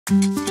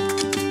Welcome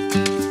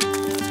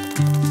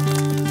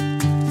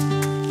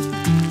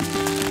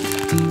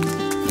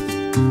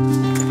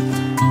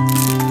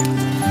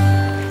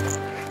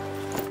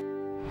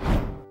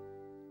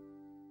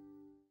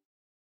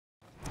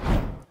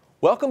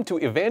to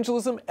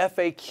Evangelism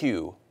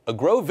FAQ, a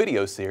Grow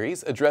video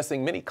series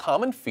addressing many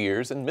common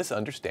fears and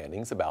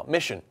misunderstandings about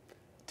mission.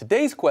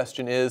 Today's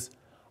question is,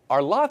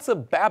 are lots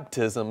of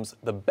baptisms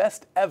the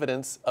best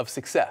evidence of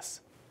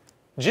success?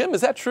 Jim,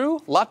 is that true?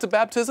 Lots of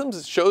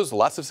baptisms shows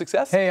lots of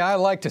success? Hey, I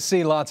like to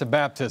see lots of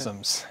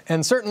baptisms.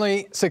 And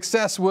certainly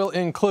success will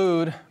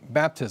include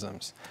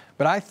baptisms.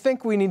 But I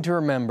think we need to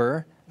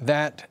remember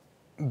that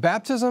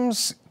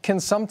baptisms can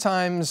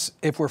sometimes,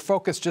 if we're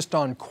focused just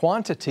on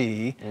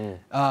quantity,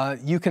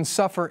 you can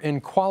suffer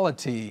in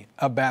quality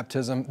of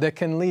baptism that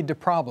can lead to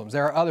problems.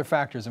 There are other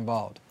factors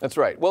involved. That's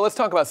right. Well, let's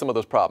talk about some of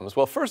those problems.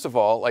 Well, first of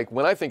all, like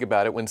when I think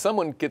about it, when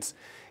someone gets,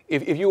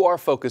 if you are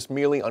focused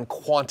merely on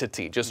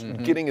quantity, just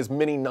getting as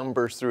many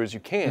numbers through as you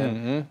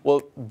can,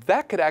 well,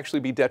 that could actually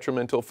be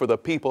detrimental for the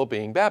people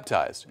being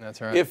baptized.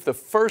 That's right. If the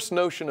first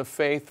notion of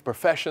faith,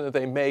 profession that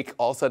they make,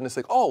 all of a sudden it's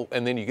like, oh,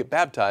 and then you get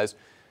baptized,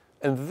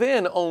 and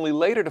then only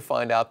later to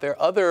find out there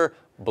are other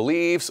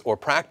beliefs or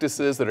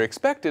practices that are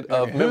expected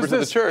of members of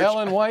the church.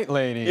 Ellen White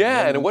lady?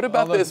 Yeah, and what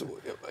about this?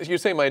 You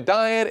say my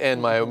diet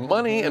and my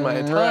money and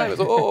my time. Right.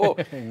 Oh.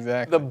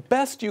 Exactly. The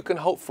best you can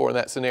hope for in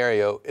that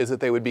scenario is that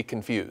they would be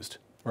confused.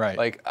 Right.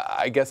 Like,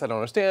 I guess I don't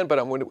understand, but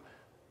I'm going to.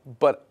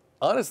 But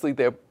honestly,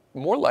 they're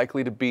more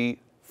likely to be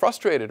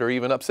frustrated or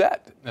even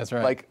upset. That's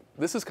right. Like,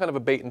 this is kind of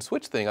a bait and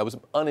switch thing. I was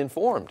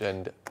uninformed,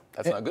 and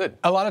that's not good.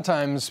 A lot of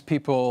times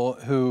people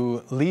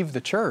who leave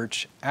the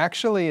church,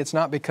 actually it's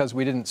not because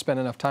we didn't spend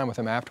enough time with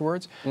them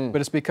afterwards, but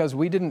it's because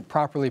we didn't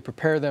properly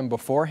prepare them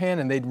beforehand,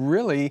 and they'd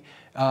really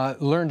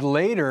learned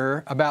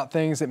later about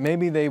things that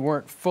maybe they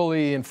weren't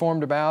fully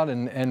informed about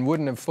and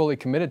wouldn't have fully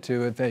committed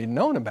to if they'd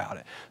known about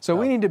it. So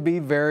we need to be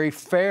very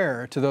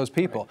fair to those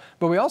people. Right.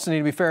 But we also need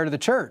to be fair to the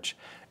church.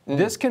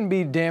 This can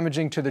be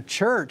damaging to the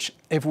church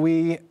if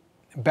we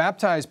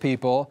baptize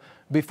people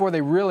before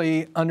they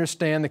really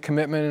understand the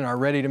commitment and are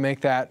ready to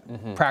make that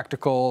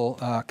practical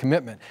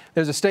commitment.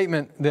 There's a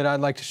statement that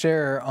I'd like to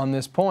share on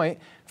this point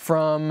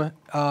from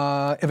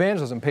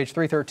Evangelism, page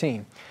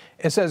 313.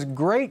 It says,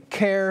 "Great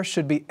care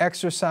should be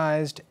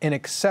exercised in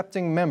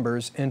accepting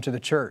members into the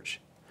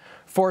church.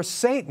 For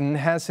Satan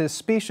has his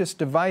specious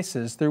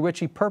devices through which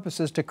he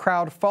purposes to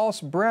crowd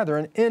false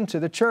brethren into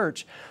the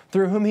church,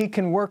 through whom he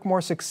can work more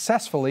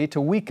successfully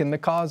to weaken the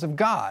cause of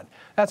God."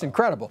 That's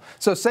incredible.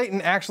 So Satan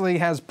actually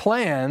has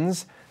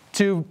plans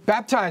to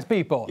baptize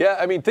people. Yeah,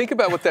 I mean, think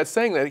about what that's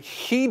saying, that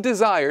he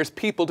desires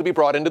people to be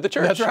brought into the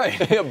church. That's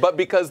right. But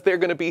because they're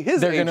going to be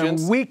his agents. They're going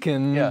to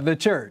weaken the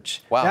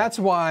church. Wow. That's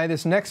why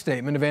this next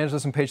statement,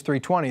 Evangelism, page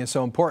 320, is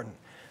so important.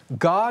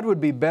 God would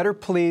be better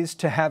pleased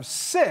to have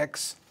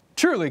 6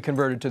 truly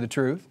converted to the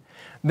truth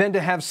than to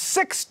have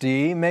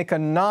 60 make a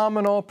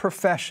nominal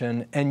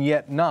profession and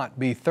yet not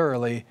be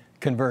thoroughly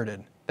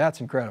converted. That's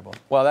incredible.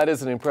 Well, that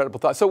is an incredible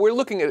thought. So we're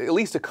looking at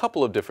least a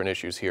couple of different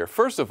issues here.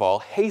 First of all,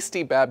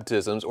 hasty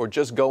baptisms, or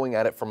just going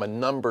at it from a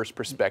numbers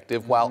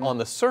perspective, while on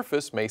the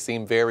surface may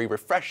seem very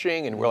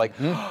refreshing and we're like,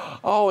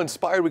 oh,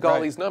 inspired, we got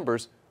all these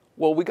numbers.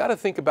 Well, we got to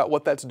think about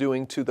what that's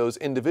doing to those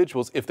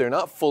individuals if they're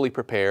not fully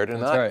prepared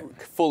and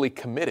not fully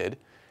committed.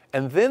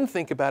 And then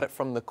think about it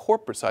from the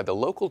corporate side. The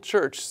local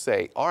church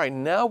say, all right,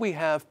 now we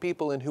have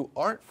people in who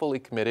aren't fully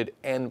committed,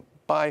 and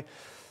by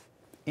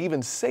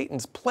even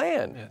Satan's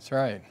plan, that's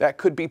right, that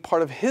could be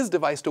part of his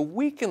device to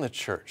weaken the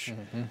church.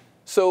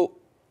 So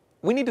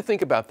we need to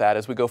think about that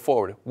as we go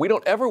forward. We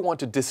don't ever want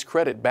to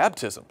discredit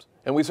baptisms,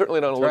 and we certainly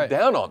don't look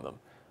down on them.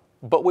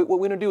 But what we're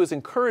going to do is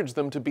encourage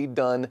them to be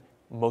done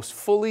most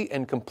fully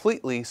and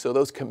completely, so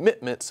those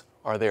commitments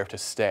are there to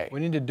stay. We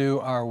need to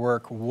do our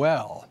work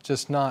well,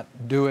 just not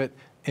do it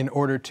in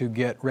order to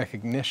get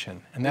recognition.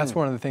 And that's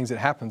one of the things that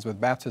happens with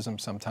baptism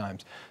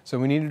sometimes. So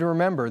we need to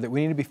remember that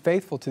we need to be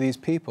faithful to these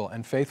people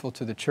and faithful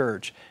to the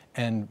church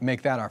and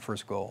make that our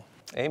first goal.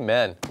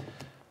 Amen.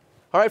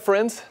 All right,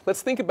 friends,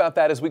 let's think about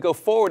that as we go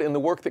forward in the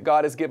work that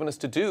God has given us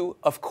to do.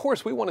 Of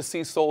course, we want to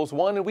see souls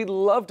won, and we'd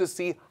love to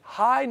see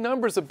high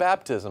numbers of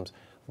baptisms,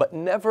 but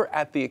never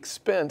at the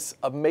expense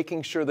of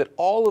making sure that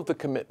all of the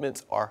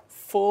commitments are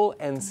full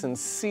and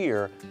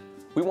sincere.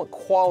 We want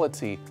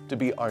quality to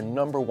be our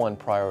 #1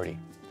 priority.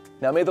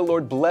 Now may the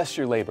Lord bless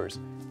your labors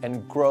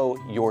and grow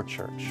your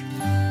church.